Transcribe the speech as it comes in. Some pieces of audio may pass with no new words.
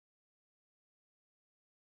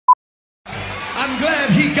I'm glad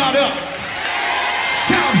he got up.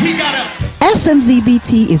 Shout, he got up.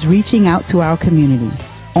 SMZBT is reaching out to our community.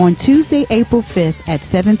 On Tuesday, April 5th at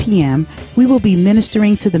 7 p.m., we will be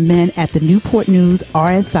ministering to the men at the Newport News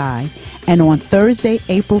RSI, and on Thursday,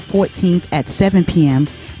 April 14th at 7 p.m.,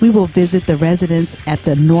 we will visit the residents at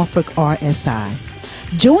the Norfolk RSI.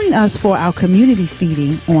 Join us for our community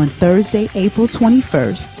feeding on Thursday, April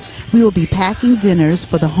 21st. We will be packing dinners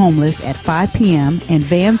for the homeless at 5 p.m. and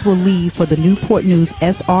vans will leave for the Newport News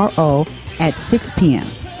SRO at 6 p.m.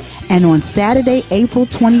 And on Saturday, April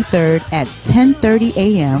 23rd at 10:30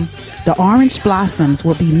 a.m., the Orange Blossoms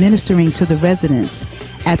will be ministering to the residents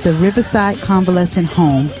at the Riverside Convalescent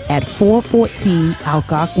Home at 414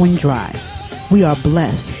 Algonquin Drive. We are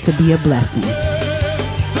blessed to be a blessing.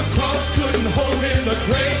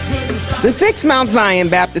 The 6 Mount Zion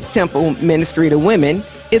Baptist Temple Ministry to Women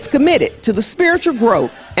is committed to the spiritual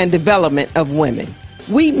growth and development of women.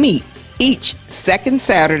 We meet each second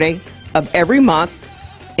Saturday of every month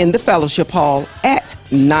in the fellowship hall at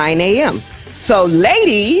 9 a.m. So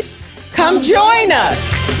ladies, come join us.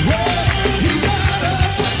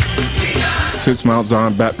 6 Mount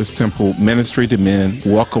Zion Baptist Temple Ministry to Men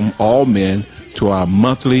welcome all men to our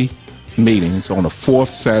monthly meetings on the 4th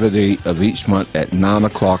Saturday of each month at 9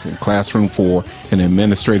 o'clock in Classroom 4 in the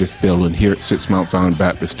Administrative Building here at 6 Mount Zion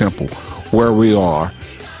Baptist Temple, where we are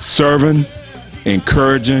serving,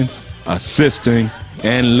 encouraging, assisting,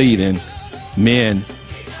 and leading men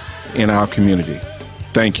in our community.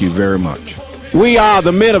 Thank you very much. We are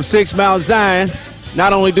the men of 6 Mount Zion.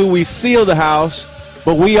 Not only do we seal the house,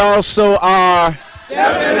 but we also are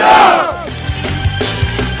stepping up.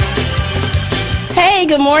 Hey,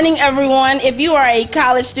 good morning, everyone. If you are a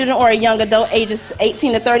college student or a young adult ages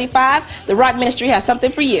 18 to 35, the Rock Ministry has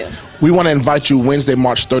something for you. We want to invite you Wednesday,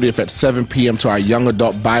 March 30th at 7 p.m. to our young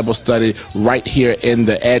adult Bible study right here in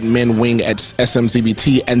the admin wing at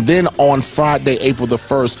SMZBT. And then on Friday, April the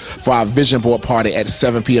 1st, for our vision board party at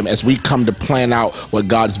 7 p.m. as we come to plan out what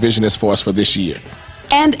God's vision is for us for this year.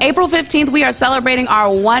 And April 15th, we are celebrating our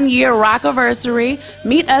 1-year Rockiversary.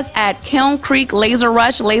 Meet us at Kiln Creek Laser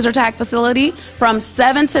Rush Laser Tag Facility from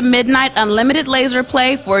 7 to midnight. Unlimited laser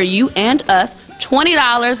play for you and us.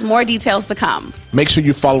 $20. More details to come. Make sure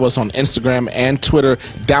you follow us on Instagram and Twitter.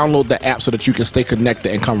 Download the app so that you can stay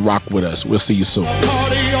connected and come rock with us. We'll see you soon.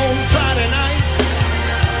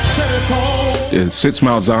 The 6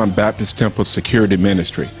 Mount Zion Baptist Temple Security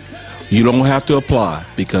Ministry. You don't have to apply,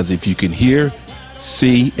 because if you can hear,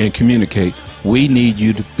 see, and communicate, we need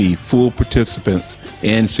you to be full participants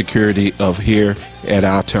in security of here at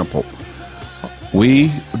our temple.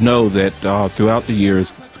 We know that throughout the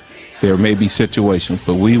years there may be situations,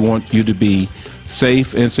 but we want you to be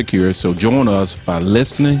safe and secure. So join us by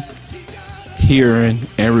listening, hearing,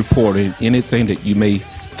 and reporting anything that you may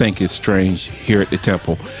think is strange here at the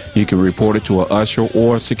temple. You can report it to an usher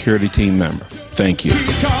or a security team member. Thank you.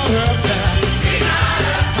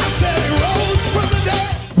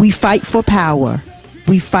 We fight for power.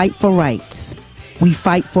 We fight for rights. We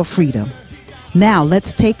fight for freedom. Now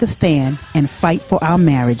let's take a stand and fight for our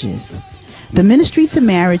marriages. The Ministry to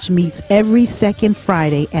Marriage meets every second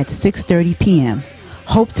Friday at 6:30 p.m.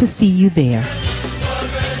 Hope to see you there.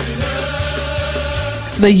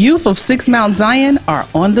 The youth of 6 Mount Zion are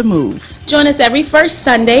on the move. Join us every first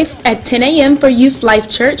Sunday at 10 a.m. for Youth Life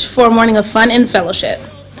Church for a morning of fun and fellowship.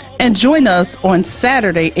 And join us on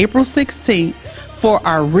Saturday, April 16th for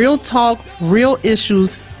our Real Talk, Real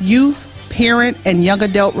Issues youth, parent, and young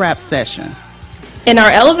adult rap session. And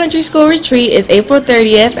our elementary school retreat is April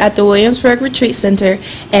 30th at the Williamsburg Retreat Center,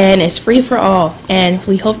 and it's free for all. And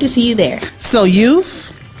we hope to see you there. So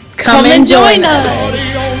youth, come and join us.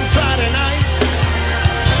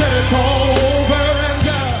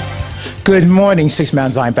 Good morning, 6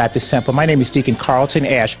 Mount Zion Baptist Temple. My name is Deacon Carlton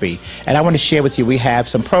Ashby, and I want to share with you, we have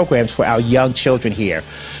some programs for our young children here.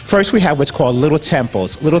 First, we have what's called Little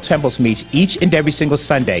Temples. Little Temples meets each and every single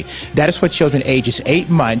Sunday. That is for children ages 8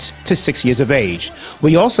 months to 6 years of age.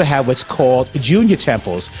 We also have what's called Junior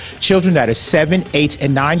Temples. Children that are 7, 8,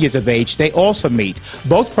 and 9 years of age, they also meet.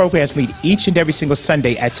 Both programs meet each and every single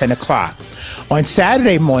Sunday at 10 o'clock. On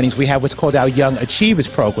Saturday mornings, we have what's called our Young Achievers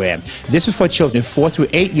program. This is for children 4 through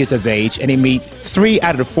 8 years of age, and they meet 3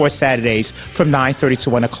 out of the 4 Saturdays from 9:30 to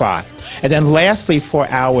 1 o'clock. And then lastly, for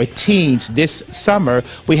our teens this summer,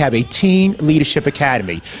 we have a Teen Leadership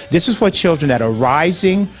Academy. This is for children that are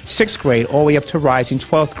rising 6th grade all the way up to rising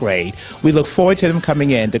 12th grade. We look forward to them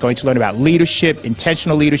coming in. They're going to learn about leadership,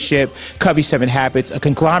 intentional leadership, Covey 7 Habits, a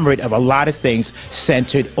conglomerate of a lot of things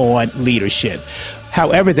centered on leadership.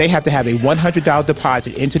 However, they have to have a $100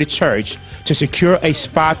 deposit into the church to secure a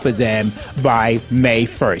spot for them by May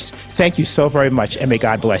 1st. Thank you so very much, and may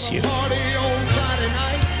God bless you.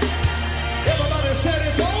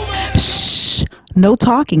 Shh, no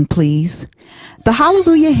talking, please. The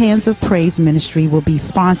Hallelujah Hands of Praise Ministry will be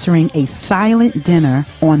sponsoring a silent dinner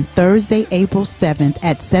on Thursday, April 7th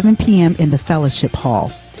at 7 p.m. in the Fellowship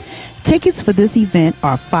Hall. Tickets for this event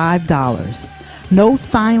are $5. No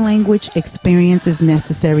sign language experience is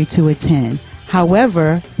necessary to attend.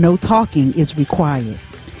 However, no talking is required.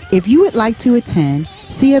 If you would like to attend,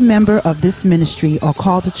 see a member of this ministry or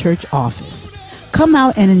call the church office. Come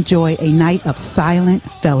out and enjoy a night of silent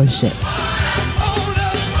fellowship.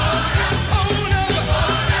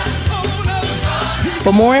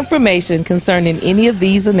 For more information concerning any of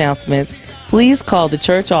these announcements, please call the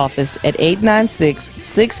church office at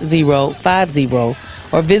 896-6050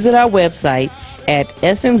 or visit our website at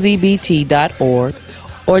smzbt.org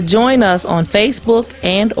or join us on Facebook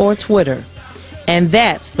and or Twitter. And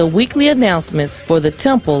that's the weekly announcements for the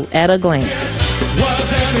Temple at a glance.